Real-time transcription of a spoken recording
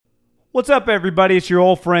What's up, everybody? It's your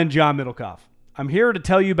old friend, John Middlecoff. I'm here to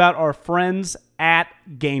tell you about our friends at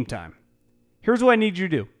Game Time. Here's what I need you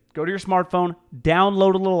to do. Go to your smartphone,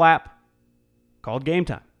 download a little app called Game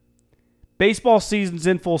Time. Baseball season's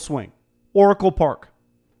in full swing. Oracle Park.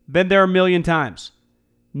 Been there a million times.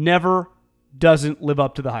 Never doesn't live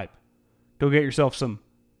up to the hype. Go get yourself some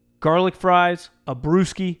garlic fries, a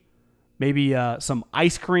brewski, maybe some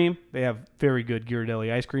ice cream. They have very good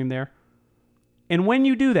Ghirardelli ice cream there. And when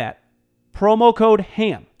you do that, promo code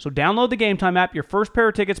HAM. So download the Game Time app. Your first pair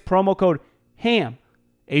of tickets, promo code HAM,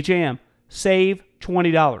 H-A-M, save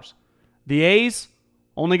 $20. The A's,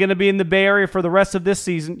 only going to be in the Bay Area for the rest of this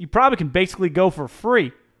season. You probably can basically go for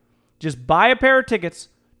free. Just buy a pair of tickets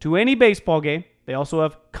to any baseball game. They also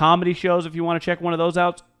have comedy shows if you want to check one of those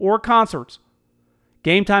out, or concerts.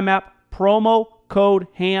 Game Time app, promo code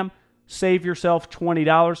HAM, save yourself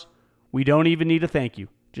 $20. We don't even need a thank you.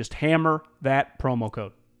 Just hammer that promo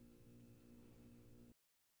code.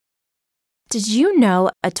 Did you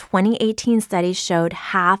know a 2018 study showed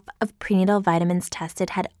half of prenatal vitamins tested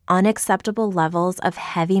had unacceptable levels of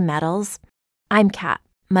heavy metals? I'm Kat,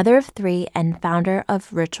 mother of 3 and founder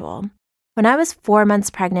of Ritual. When I was 4 months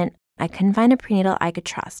pregnant, I couldn't find a prenatal I could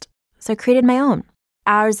trust, so I created my own.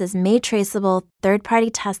 Ours is made traceable, third-party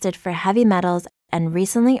tested for heavy metals, and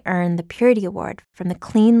recently earned the Purity Award from the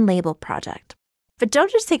Clean Label Project. But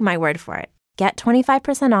don't just take my word for it. Get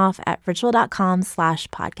 25% off at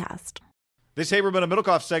ritual.com/podcast. This Haberman and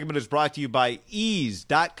Middlecoff segment is brought to you by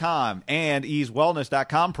Ease.com and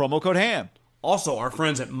EaseWellness.com, promo code HAM. Also, our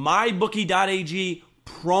friends at MyBookie.ag,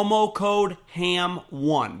 promo code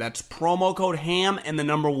HAM1. That's promo code HAM and the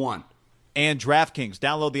number 1. And DraftKings.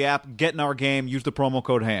 Download the app, get in our game, use the promo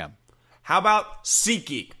code HAM. How about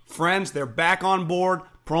SeatGeek? Friends, they're back on board.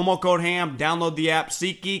 Promo code HAM. Download the app,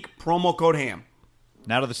 SeatGeek, promo code HAM.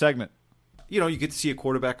 Now to the segment. You know, you get to see a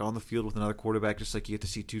quarterback on the field with another quarterback, just like you get to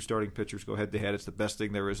see 2 starting pitchers go head-to-head. It's the best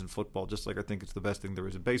thing there is in football, just like I think it's the best thing there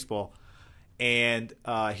is in baseball. And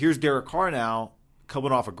here's Derek Carr now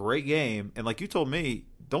coming off a great game. And like you told me,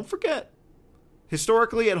 don't forget,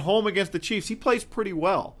 historically at home against the Chiefs, he plays pretty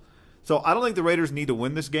well. So I don't think the Raiders need to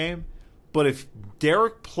win this game. But if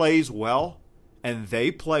Derek plays well and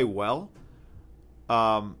they play well,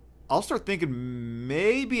 I'll start thinking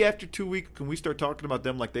maybe after 2 weeks, can we start talking about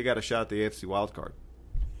them like they got a shot at the AFC wild card?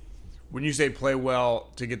 When you say play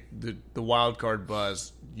well to get the wild card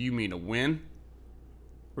buzz, do you mean a win?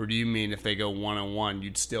 Or do you mean if they go 1-1,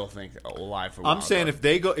 you'd still think alive for wild I'm saying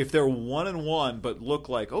card? if they're 1-1 but look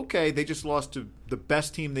like, okay, they just lost to the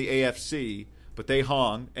best team in the AFC, but they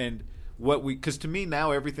hung, and because to me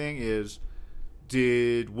now everything is,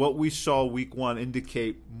 did what we saw week 1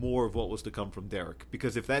 indicate more of what was to come from Derek?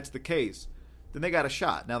 Because if that's the case, then they got a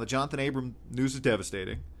shot. Now, the Jonathan Abram news is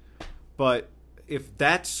devastating. But if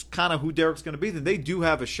that's kind of who Derek's going to be, then they do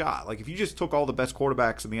have a shot. Like, if you just took all the best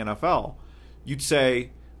quarterbacks in the NFL, you'd say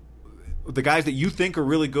the guys that you think are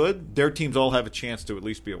really good, their teams all have a chance to at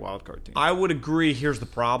least be a wild card team. I would agree. Here's the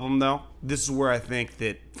problem, though. This is where I think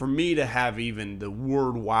that for me to have even the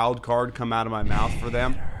word wild card come out of my mouth for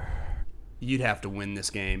them, you'd have to win this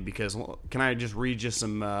game because can I just read you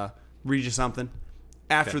something?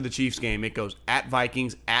 After the Chiefs game, it goes at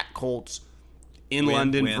Vikings, at Colts, in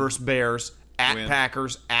London versus Bears, at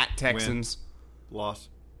Packers, at Texans. Loss.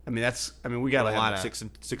 I mean we got a lot of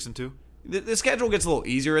 6-2. The schedule gets a little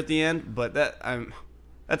easier at the end, but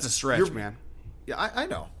that's a stretch, man. Yeah, I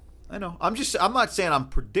know. I'm not saying I'm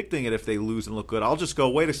predicting it if they lose and look good. I'll just go,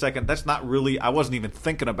 wait a second, that's not really, I wasn't even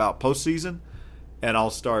thinking about postseason. And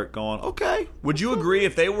I'll start going, okay. Would you agree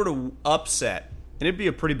if they were to upset, and it'd be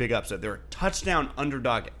a pretty big upset, they're a touchdown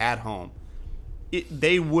underdog at home,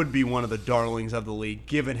 they would be one of the darlings of the league,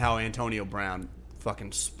 given how Antonio Brown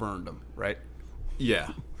fucking spurned them, right?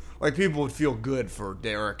 Yeah. Like, people would feel good for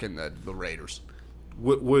Derek and the Raiders.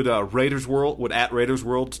 Would Raiders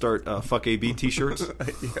World start fuck AB t-shirts?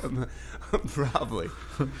 Yeah, probably.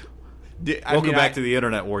 Welcome back to the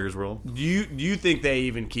internet, Warriors World. Do you think they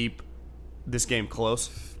even keep this game close?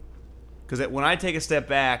 Because when I take a step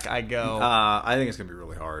back, I go, I think it's going to be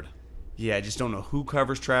really hard. Yeah, I just don't know who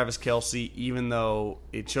covers Travis Kelce, even though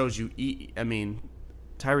it shows you,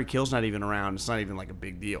 Tyreek Hill's not even around. It's not even like a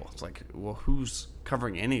big deal. It's like, well, who's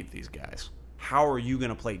covering any of these guys? How are you going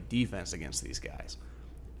to play defense against these guys?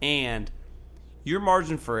 And your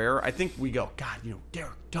margin for error, I think we go, God,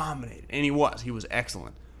 Derek dominated. And he was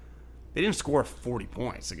excellent. They didn't score 40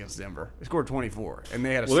 points against Denver. They scored 24, and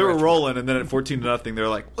they had they were rolling, and then at 14-0, they're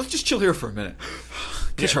like, let's just chill here for a minute.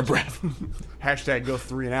 Catch our breath. Hashtag go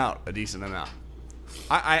 3 and out a decent amount.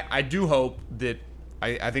 I do hope that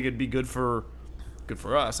I think it'd be good for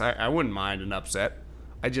us. I wouldn't mind an upset.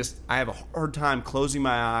 I have a hard time closing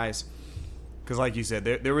my eyes because, like you said,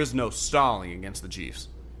 there is no stalling against the Chiefs.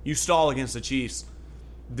 You stall against the Chiefs,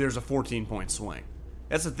 there's a 14-point swing.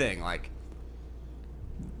 That's the thing. Like,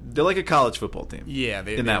 they're like a college football team. yeah,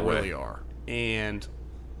 they really are. And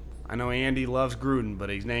I know Andy loves Gruden, but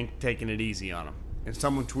he's ain't taking it easy on him. And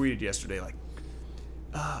someone tweeted yesterday, like,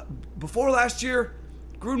 before last year,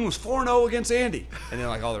 Gruden was 4-0 against Andy. And then,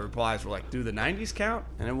 like, all the replies were like, do the 90s count?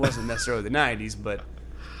 And it wasn't necessarily the 90s, but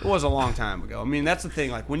it was a long time ago. I mean, that's the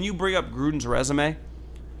thing. Like, when you bring up Gruden's resume,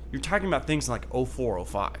 you're talking about things like 04,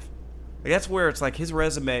 05. Like, that's where it's like his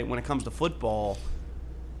resume, when it comes to football,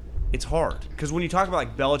 it's hard. Because when you talk about,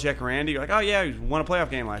 like, Belichick or Andy, you're like, oh, yeah, he won a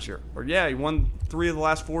playoff game last year. Or, yeah, he won 3 of the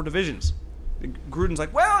last 4 divisions. And Gruden's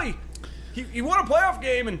like, well, he won a playoff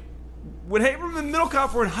game, and when Abram and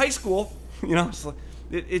Middlecoff were in high school, you know, it's like,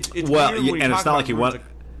 it's well, weird when you and talk it's not about like he won Gruden's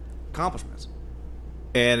accomplishments.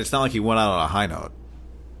 And it's not like he went out on a high note.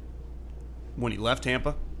 When he left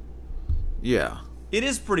Tampa, Yeah. it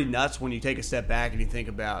is pretty nuts when you take a step back and you think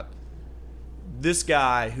about this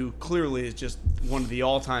guy who clearly is just one of the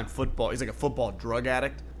all-time he's like a football drug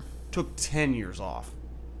addict, took 10 years off.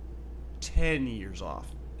 10 years off.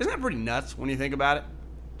 Isn't that pretty nuts when you think about it?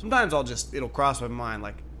 Sometimes it'll cross my mind,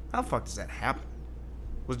 like, how the fuck does that happen?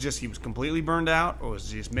 Was it just he was completely burned out, or was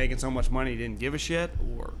he just making so much money he didn't give a shit?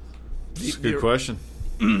 Or It's a good question.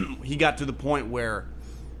 he got to the point where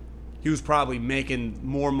he was probably making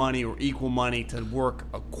more money or equal money to work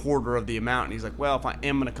a quarter of the amount. And he's like, well, if I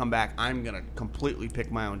am going to come back, I'm going to completely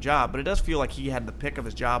pick my own job. But it does feel like he had the pick of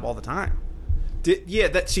his job all the time.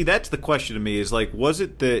 That's the question to me is, like, was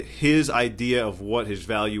it that his idea of what his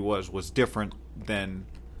value was different than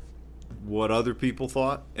what other people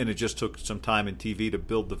thought, and it just took some time in TV to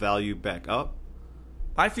build the value back up?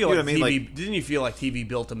 I feel You like know what I mean? TV, didn't you feel like TV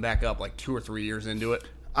built him back up like 2 or 3 years into it?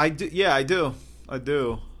 I do. Yeah, I do. I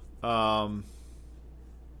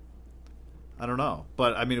don't know,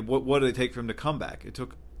 but I mean, what did it take for him to come back? It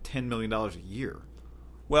took $10 million a year.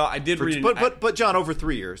 Well, I did read, but John, over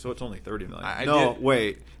 3 years, so it's only $30 million.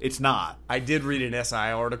 Wait, it's not. I did read an SI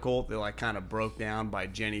article that like kind of broke down by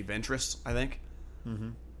Jenny Ventris, I think. Mm-hmm.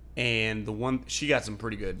 And she had some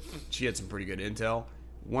pretty good intel.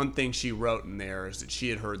 One thing she wrote in there is that she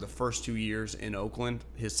had heard the first 2 years in Oakland,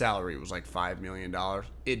 his salary was like $5 million.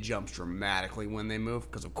 It jumps dramatically when they move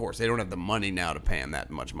because, of course, they don't have the money now to pay him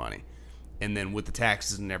that much money. And then with the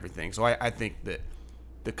taxes and everything. So I think that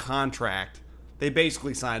the contract, they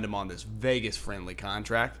basically signed him on this Vegas-friendly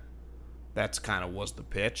contract. That's kind of was the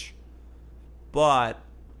pitch. But,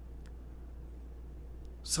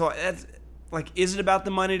 so that's, like, is it about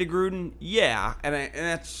the money to Gruden? Yeah.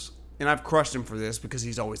 And I've crushed him for this because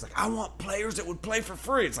he's always like, I want players that would play for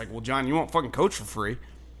free. It's like, well, John, you won't fucking coach for free.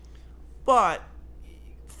 But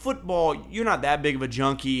football, you're not that big of a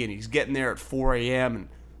junkie, and he's getting there at 4 a.m. And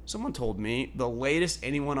someone told me the latest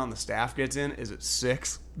anyone on the staff gets in is at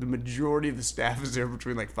 6. The majority of the staff is there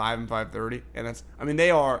between like 5 and 5:30. And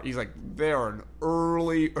he's like, they are an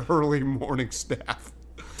early morning staff.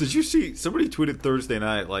 Did you see, somebody tweeted Thursday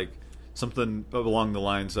night, like, something along the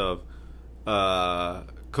lines of,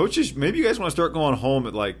 coaches, maybe you guys want to start going home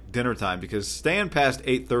at like dinner time because staying past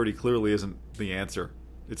 8:30 clearly isn't the answer.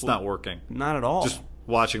 It's not working. Not at all. Just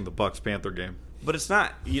watching the Bucks-Panther game. But it's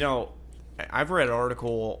not, I've read an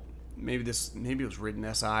article, maybe it was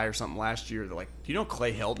written SI or something last year, that like, do you know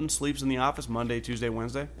Clay Helton sleeps in the office Monday, Tuesday,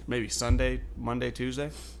 Wednesday? Maybe Sunday, Monday,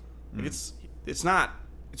 Tuesday? Like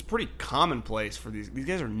it's pretty commonplace for these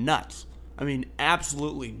guys are nuts. I mean,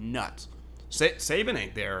 absolutely nuts. Saban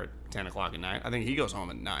ain't there at 10 o'clock at night. I think he goes home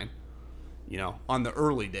at 9, on the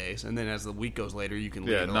early days. And then as the week goes later, you can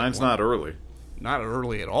leave. Yeah, 9's not early. Not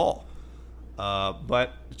early at all.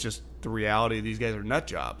 But it's just the reality. These guys are nut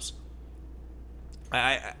jobs.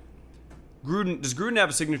 Does Gruden have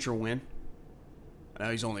a signature win? I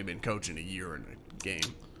know he's only been coaching a year in a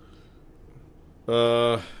game.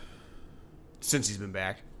 Since he's been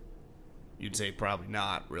back. You'd say probably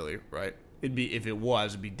not, really, right? It'd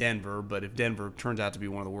be Denver, but if Denver turns out to be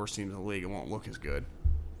one of the worst teams in the league, it won't look as good.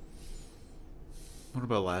 What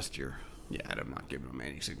about last year? Yeah, I'm not giving him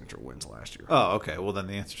any signature wins last year. Oh, okay. Well, then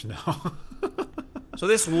the answer's no. So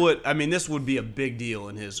this would be a big deal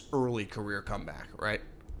in his early career comeback, right?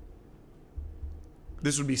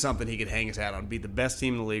 This would be something he could hang his hat on, be the best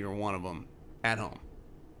team in the league or one of them at home.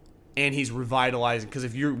 And he's revitalizing, because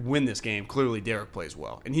if you win this game, clearly Derek plays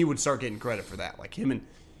well. And he would start getting credit for that. Like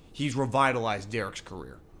he's revitalized Derek's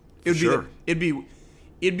career. It'd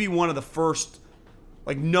be one of the first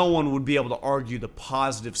Like, no one would be able to argue the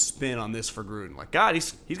positive spin on this for Gruden. Like, God,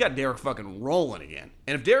 he's got Derek fucking rolling again.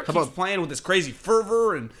 And if Derek keeps playing with this crazy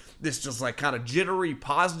fervor and this just, like, kind of jittery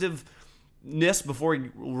positiveness before he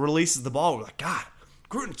releases the ball, we're like, God,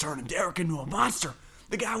 Gruden's turning Derek into a monster.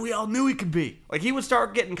 The guy we all knew he could be. Like, he would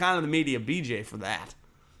start getting kind of the media BJ for that.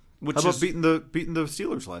 How about beating the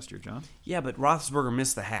Steelers last year, John? Yeah, but Roethlisberger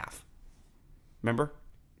missed the half. Remember?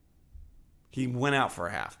 He went out for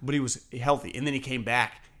a half, but he was healthy. And then he came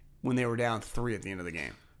back when they were down 3 at the end of the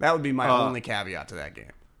game. That would be my only caveat to that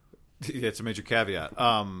game. Yeah, it's a major caveat.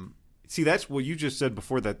 See, that's what you just said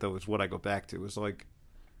before that, though, is what I go back to. Is like,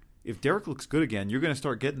 if Derek looks good again, you're going to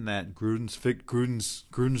start getting that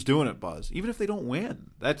Gruden's doing it buzz, even if they don't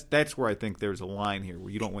win. That's where I think there's a line here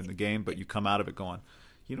where you don't win the game, but you come out of it going,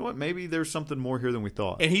 you know what, maybe there's something more here than we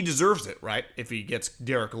thought. And he deserves it, right? If he gets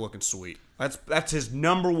Derek looking sweet. That's his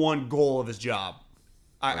number one goal of his job.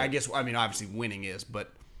 I guess, I mean, obviously winning is,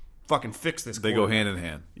 but fucking fix this. They go hand in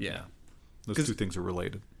hand. Yeah. Those two things are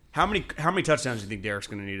related. How many touchdowns do you think Derek's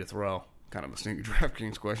going to need to throw? Kind of a sneaky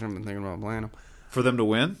DraftKings question. I've been thinking about playing him. For them to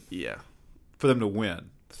win? Yeah. For them to win.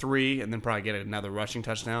 3, and then probably get another rushing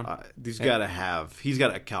touchdown. He's got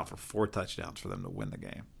to account for 4 touchdowns for them to win the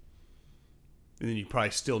game. And then you probably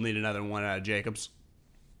still need another one out of Jacobs.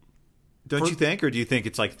 Don't you think? Or do you think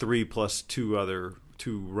it's like 3 plus 2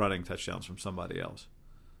 running touchdowns from somebody else?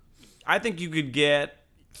 I think you could get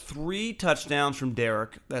 3 touchdowns from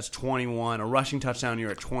Derek. That's 21. A rushing touchdown, you're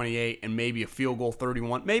at 28. And maybe a field goal,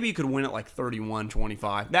 31. Maybe you could win it like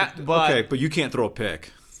 31-25. Okay, but you can't throw a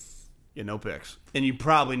pick. Yeah, no picks. And you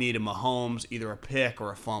probably need a Mahomes, either a pick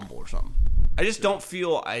or a fumble or something. I just don't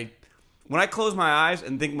feel... When I close my eyes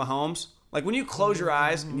and think Mahomes... Like, when you close your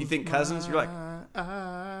eyes and you think Cousins, you're like,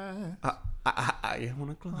 I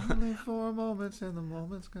want to close. Only 4 moments and the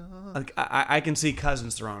moment's gone. Like, I can see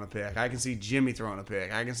Cousins throwing a pick. I can see Jimmy throwing a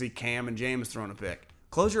pick. I can see Cam and Jameis throwing a pick.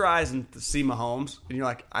 Close your eyes and see Mahomes, and you're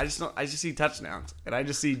like, I just see touchdowns, and I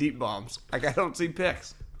just see deep bombs. Like, I don't see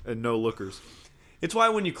picks. And no lookers. It's why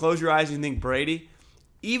when you close your eyes and you think Brady,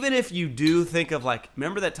 even if you do think of, like,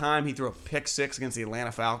 remember that time he threw a pick 6 against the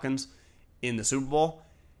Atlanta Falcons in the Super Bowl?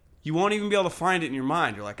 You won't even be able to find it in your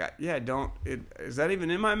mind. You're like, is that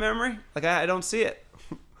even in my memory? Like, I don't see it.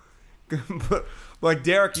 But, like,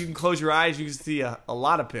 Derek, you can close your eyes, you can see a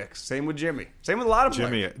lot of picks. Same with Jimmy. Same with a lot of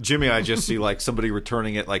players. Jimmy, I just see, like, somebody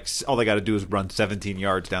returning it, like, all they got to do is run 17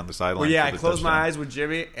 yards down the sideline. Well, yeah, I close my eyes with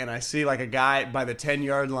Jimmy, and I see, like, a guy by the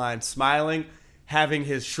 10-yard line smiling, having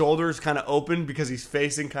his shoulders kind of open because he's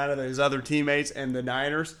facing kind of his other teammates and the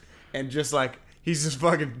Niners, and just, like, he's just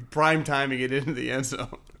fucking prime timing it into the end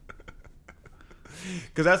zone.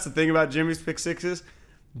 Because that's the thing about Jimmy's pick sixes,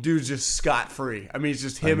 dude's just scot free. I mean, it's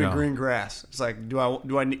just him and green grass. It's like,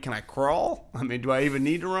 can I crawl? I mean, do I even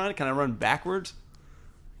need to run? Can I run backwards?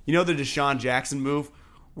 You know the Deshaun Jackson move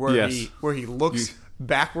where he looks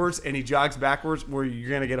backwards and he jogs backwards, where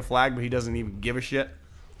you're gonna get a flag, but he doesn't even give a shit.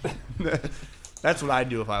 That's what I'd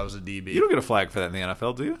do if I was a DB. You don't get a flag for that in the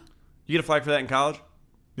NFL, do you? You get a flag for that in college?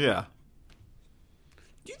 Yeah.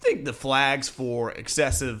 Do you think the flags for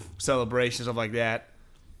excessive celebrations, stuff like that,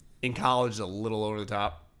 in college is a little over the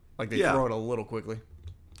top? Like, they throw it a little quickly?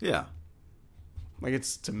 Yeah. Like,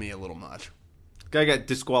 it's, to me, a little much. Guy got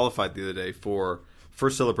disqualified the other day for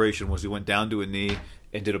first celebration was he went down to a knee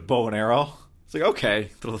and did a bow and arrow. It's like,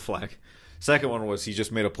 okay, throw the flag. Second one was he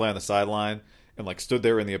just made a play on the sideline and, like, stood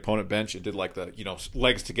there in the opponent bench and did, like, the,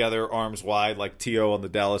 legs together, arms wide, like T.O. on the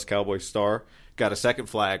Dallas Cowboys star. Got a second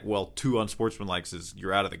flag. Well, 2 unsportsmanlike says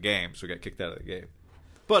you're out of the game, so he got kicked out of the game.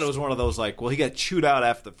 But it was one of those, like, well, he got chewed out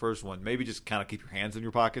after the first one. Maybe just kind of keep your hands in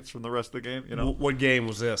your pockets from the rest of the game, you know? What game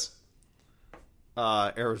was this?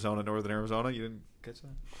 Arizona, Northern Arizona. You didn't catch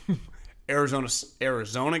that?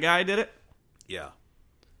 Arizona guy did it? Yeah.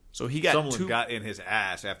 So he got Someone got in his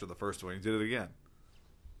ass after the first one. He did it again.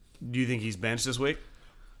 Do you think he's benched this week?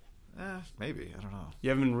 Maybe. I don't know. You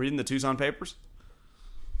haven't been reading the Tucson papers?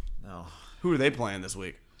 No. Who are they playing this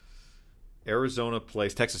week? Arizona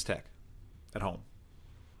plays Texas Tech at home.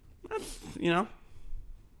 I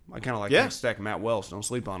kind of like Texas Tech. Matt Wells. Don't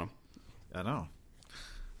sleep on him. I know.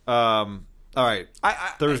 All right.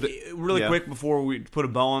 Thursday. Really quick before we put a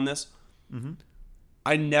bow on this. Mm-hmm.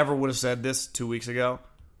 I never would have said this 2 weeks ago.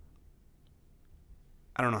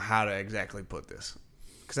 I don't know how to exactly put this,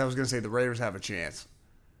 because I was going to say the Raiders have a chance.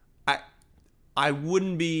 I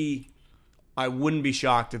wouldn't be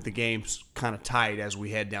shocked if the game's kind of tight as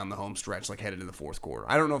we head down the home stretch, like headed to the fourth quarter.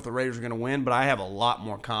 I don't know if the Raiders are going to win, but I have a lot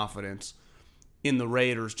more confidence in the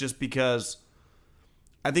Raiders just because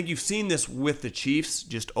I think you've seen this with the Chiefs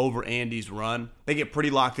just over Andy's run. They get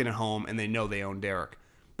pretty locked in at home, and they know they own Derek.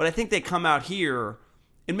 But I think they come out here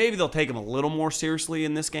And maybe they'll take them a little more seriously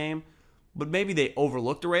in this game, but maybe they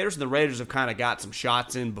overlooked the Raiders, and the Raiders have kind of got some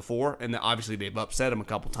shots in before, and obviously they've upset them a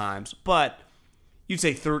couple times. But you'd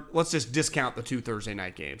say let's just discount the 2 Thursday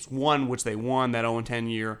night games. One, which they won that 0-10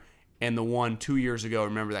 year, and the one 2 years ago,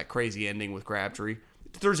 remember that crazy ending with Crabtree?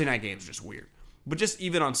 The Thursday night games are just weird. But just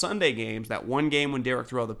even on Sunday games, that one game when Derek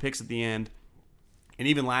threw all the picks at the end, and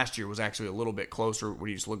even last year was actually a little bit closer when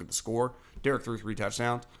you just look at the score. Derek threw 3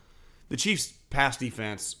 touchdowns. The Chiefs' pass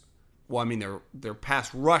defense, well, I mean, their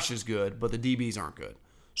pass rush is good, but the DBs aren't good.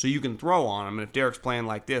 So you can throw on them, and if Derek's playing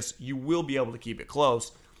like this, you will be able to keep it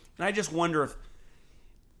close. And I just wonder if,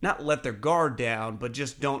 not let their guard down, but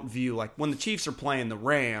just don't view, like, when the Chiefs are playing the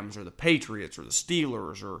Rams or the Patriots or the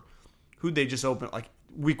Steelers or who'd they just open, like,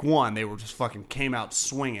 week 1, they were just fucking came out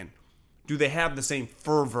swinging. Do they have the same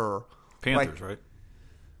fervor? Panthers, like,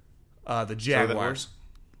 right? The Jaguars.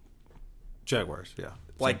 Jaguars, yeah.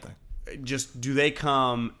 Like, just do they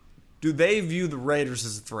view the Raiders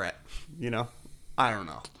as a threat? You know? I don't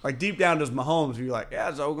know. Like, deep down, does Mahomes be like, yeah,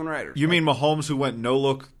 it's the Oakland Raiders? You mean Mahomes who went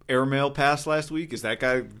no-look airmail pass last week? Is that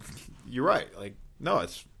guy? You're right. Like, no,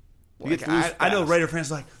 it's... Like, I know Raider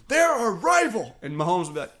fans are like, they're our rival. And Mahomes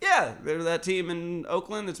will be like, yeah, they're that team in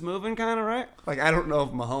Oakland that's moving kind of, right? Like, I don't know if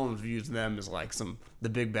Mahomes views them as like the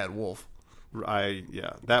big bad wolf.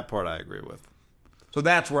 Yeah, that part I agree with. So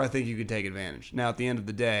that's where I think you could take advantage. Now, at the end of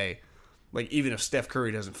the day, like, even if Steph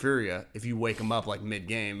Curry doesn't fear you, if you wake him up like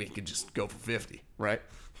mid-game, he could just go for 50, right?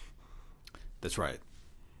 That's right.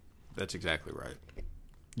 That's exactly right.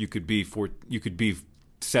 You could be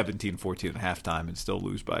 17-14 at halftime and still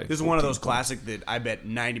lose by. This is one of those classic that I bet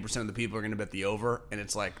 90% of the people are going to bet the over, and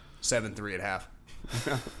it's like 7-3 at half.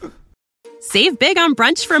 Save big on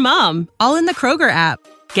brunch for mom, all in the Kroger app.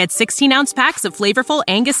 Get 16-ounce packs of flavorful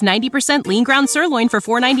Angus 90% lean ground sirloin for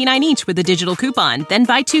 $4.99 each with a digital coupon. Then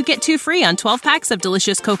buy 2, get 2 free on 12 packs of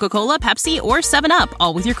delicious Coca-Cola, Pepsi, or 7-Up,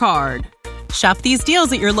 all with your card. Shop these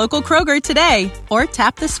deals at your local Kroger today, or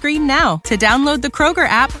tap the screen now to download the Kroger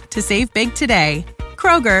app to save big today.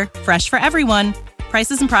 Kroger, fresh for everyone.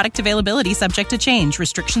 Prices and product availability subject to change.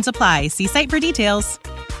 Restrictions apply. See site for details.